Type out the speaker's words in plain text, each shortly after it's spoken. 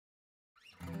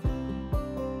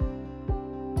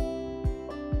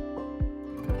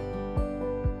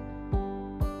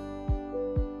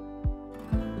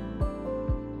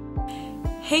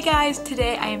Hey guys,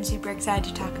 today I am super excited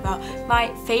to talk about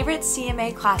my favorite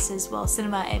CMA classes, well,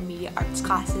 cinema and media arts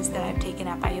classes that I've taken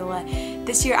at Biola.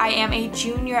 This year I am a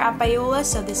junior at Biola,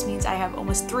 so this means I have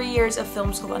almost 3 years of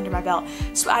film school under my belt.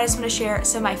 So I just want to share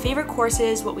some of my favorite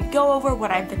courses, what we go over,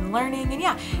 what I've been learning, and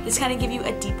yeah, just kind of give you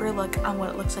a deeper look on what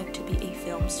it looks like to be a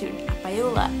film student at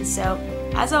Biola. So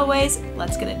as always,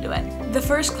 let's get into it. The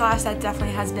first class that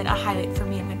definitely has been a highlight for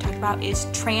me I'm going to talk about is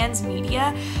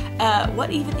transmedia.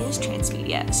 What even is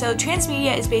transmedia? So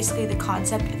transmedia is basically the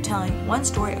concept of telling one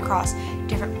story across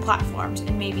different platforms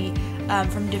and maybe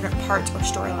from different parts or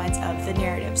storylines of the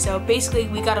narrative. So basically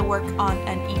we got to work on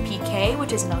an EPK,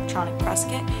 which is an electronic press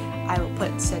kit. I will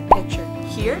put said picture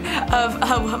here of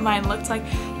what mine looked like.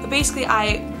 But basically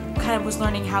I kind of was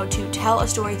learning how to tell a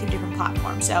story through different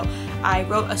platforms. So I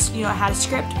wrote I had a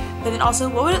script, but then also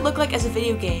what would it look like as a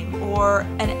video game or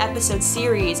an episode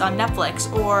series on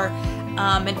Netflix or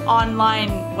an online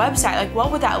website, like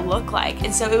what would that look like?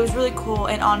 And so it was really cool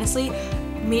and honestly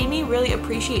made me really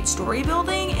appreciate story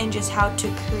building and just how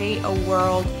to create a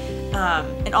world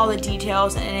and all the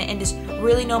details and just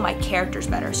really know my characters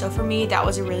better. So for me that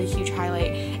was a really huge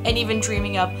highlight, and even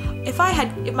dreaming of if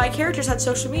my characters had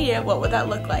social media, what would that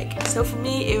look like? So for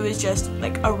me it was just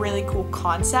like a really cool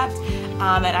concept, and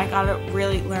I got to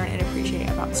really learn and appreciate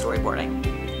about storyboarding.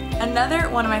 Another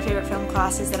one of my favorite film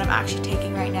classes that I'm actually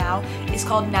taking right now is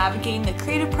called Navigating the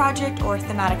Creative Project or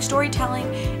Thematic Storytelling,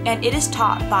 and it is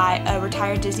taught by a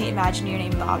retired Disney Imagineer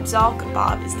named Bob Zalk.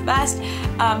 Bob is the best,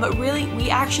 but really we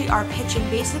actually are pitching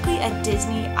basically a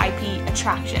Disney IP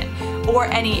attraction or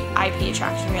any IP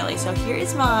attraction really. So here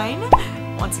is mine,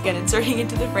 once again inserting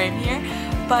into the frame here,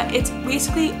 but it's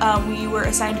basically we were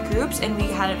assigned groups and we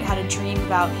had a dream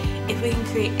about if we can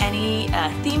create any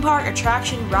theme park,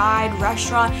 attraction, ride,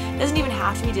 restaurant, doesn't even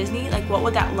have to be Disney, like what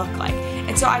would that look like?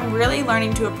 And so I'm really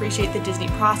learning to appreciate the Disney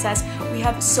process. We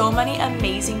have so many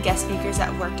amazing guest speakers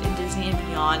that worked in Disney and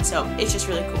beyond, so it's just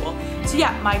really cool. So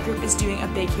yeah, my group is doing a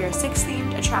Big Hero 6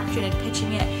 themed attraction and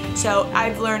pitching it. So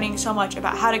I'm learning so much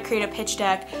about how to create a pitch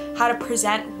deck, how to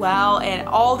present well, and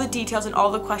all the details and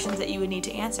all the questions that you would need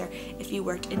to answer if you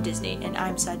worked in Disney, and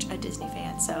I'm such a Disney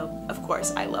fan, so of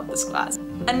course I love this class.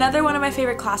 Another one of my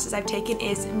favorite classes I've taken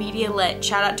is Media Lit.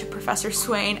 Shout out to Professor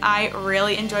Swain. I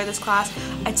really enjoy this class.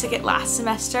 I took it last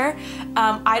semester.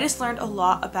 I just learned a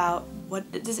lot about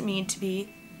what does it mean to be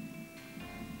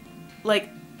like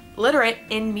literate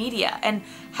in media, and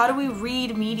how do we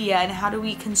read media and how do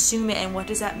we consume it and what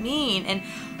does that mean, and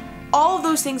all of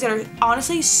those things that are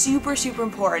honestly super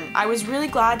important. I was really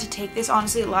glad to take this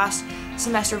honestly last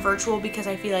semester virtual because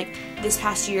I feel like this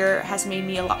past year has made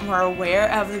me a lot more aware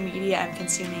of the media I'm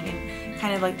consuming and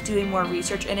kind of like doing more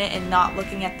research in it and not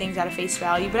looking at things at a face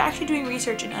value, but actually doing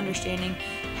research and understanding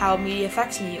how media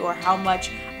affects me or how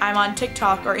much I'm on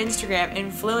TikTok or Instagram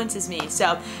influences me.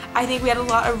 So I think we had a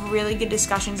lot of really good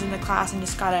discussions in the class and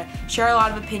just got to share a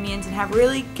lot of opinions and have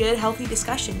really good healthy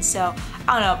discussions. So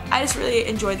I don't know, I just really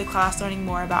enjoyed the class learning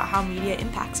more about how media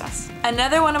impacts us.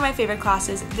 Another one of my favorite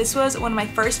classes, this was one of my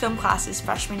first film classes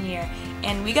freshman year,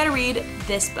 and we got to read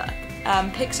this book.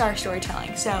 Pixar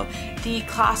storytelling. So the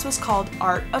class was called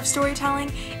Art of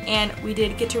Storytelling, and we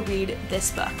did get to read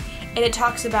this book. And it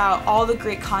talks about all the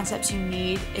great concepts you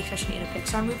need, especially in a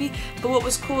Pixar movie. But what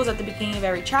was cool is at the beginning of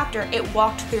every chapter, it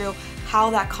walked through how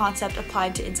that concept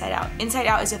applied to Inside Out. Inside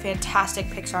Out is a fantastic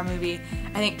Pixar movie.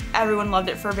 I think everyone loved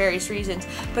it for various reasons,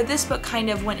 but this book kind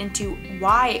of went into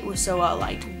why it was so well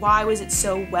liked, why was it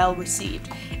so well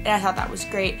received, and I thought that was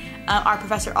great. Our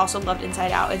professor also loved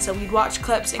Inside Out, and so we'd watch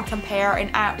clips and compare,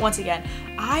 and once again,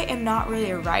 I am not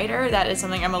really a writer. That is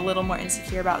something I'm a little more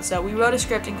insecure about, so we wrote a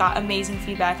script and got amazing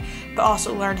feedback, but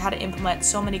also learned how to implement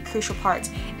so many crucial parts,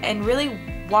 and really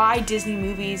why Disney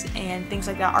movies and things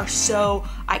like that are so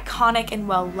iconic and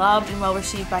well loved and well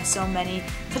received by so many,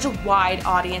 such a wide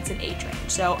audience and age range.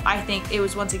 So I think it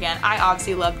was, once again, I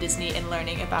obviously love Disney and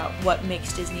learning about what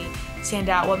makes Disney stand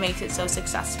out, what makes it so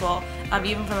successful,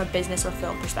 even from a business or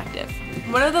film perspective.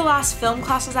 One of the last film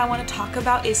classes I want to talk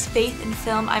about is Faith in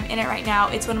Film. I'm in it right now.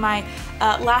 It's one of my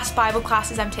last Bible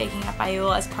classes I'm taking at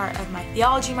Biola as part of my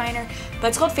theology minor, but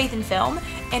it's called Faith in Film,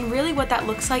 and really what that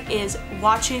looks like is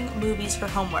watching movies for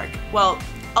homework. Well,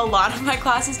 a lot of my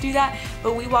classes do that,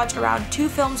 but we watch around 2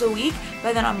 films a week,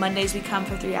 but then on Mondays we come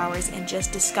for 3 hours and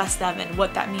just discuss them and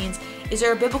what that means. Is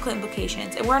there biblical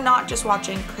implications? And we're not just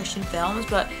watching Christian films,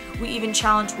 but we even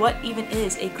challenge what even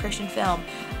is a Christian film.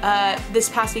 This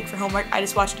past week for homework, I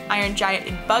just watched Iron Giant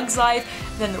and Bug's Life.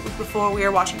 Then the week before, we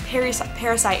were watching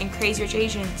Parasite and Crazy Rich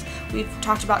Asians. We've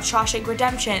talked about Shawshank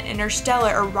Redemption,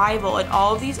 Interstellar, Arrival, and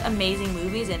all of these amazing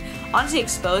movies, and honestly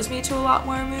exposed me to a lot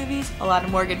more movies, a lot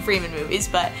of Morgan Freeman movies,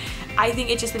 but I think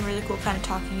it's just been really cool kind of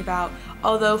talking about,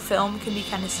 although film can be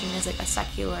kind of seen as like a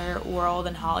secular world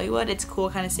in Hollywood, it's cool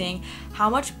kind of seeing how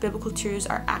much biblical truths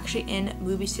are actually in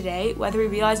movies today, whether we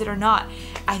realize it or not.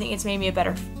 I think it's made me a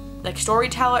better like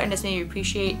storyteller and just made me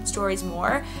appreciate stories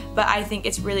more, but I think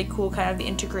it's really cool kind of the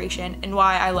integration, and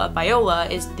why I love Biola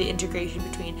is the integration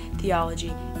between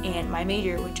theology and my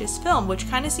major, which is film, which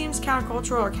kind of seems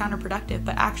countercultural or counterproductive,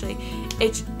 but actually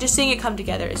it's just seeing it come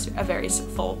together is a very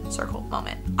full circle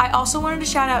moment. I also wanted to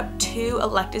shout out 2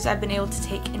 electives I've been able to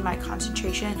take in my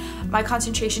concentration. My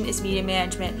concentration is media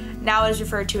management. Now it is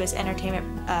referred to as entertainment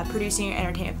producing or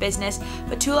entertainment business,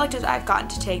 but 2 electives I've gotten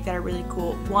to take that are really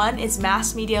cool. One is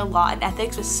mass media law and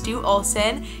ethics with Stu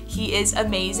Olson. He is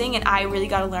amazing, and I really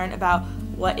got to learn about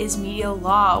what is media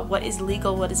law, what is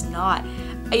legal, what is not.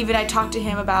 I talked to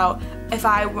him about if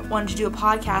I wanted to do a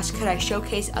podcast, could I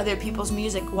showcase other people's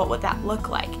music? What would that look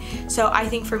like? So I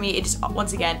think for me, it just,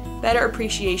 once again, better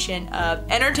appreciation of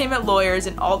entertainment lawyers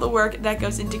and all the work that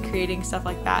goes into creating stuff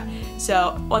like that.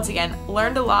 So once again,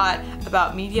 learned a lot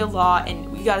about media law,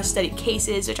 and we got to study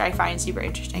cases, which I find super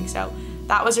interesting. So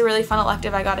that was a really fun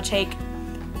elective I got to take.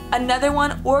 Another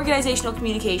one, organizational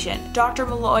communication. Dr.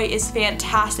 Malloy is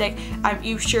fantastic.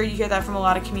 I'm sure you hear that from a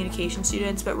lot of communication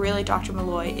students, but really Dr.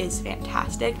 Malloy is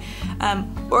fantastic.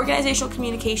 Organizational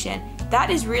communication, that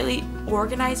is really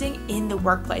organizing in the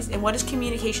workplace. And what does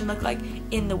communication look like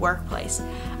in the workplace?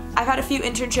 I've had a few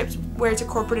internships where it's a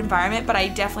corporate environment, but I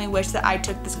definitely wish that I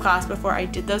took this class before I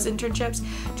did those internships,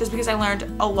 just because I learned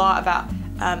a lot about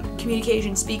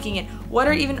communication, speaking, and what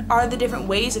are the different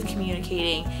ways of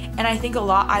communicating. And I think a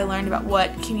lot I learned about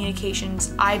what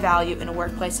communications I value in a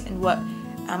workplace and what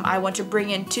I want to bring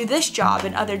into this job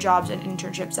and other jobs and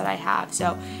internships that I have.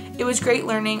 So it was great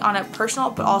learning on a personal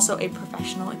but also a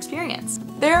professional experience.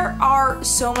 There are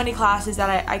so many classes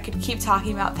that I could keep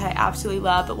talking about that I absolutely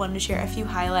love, but wanted to share a few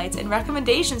highlights and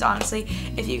recommendations, honestly,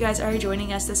 if you guys are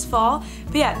joining us this fall.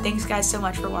 But yeah, thanks guys so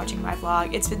much for watching my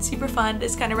vlog. It's been super fun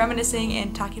just kind of reminiscing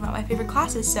and talking about my favorite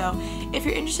classes. So if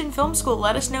you're interested in film school,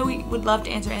 let us know. We would love to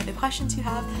answer any of the questions you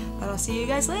have, but I'll see you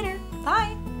guys later.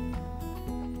 Bye!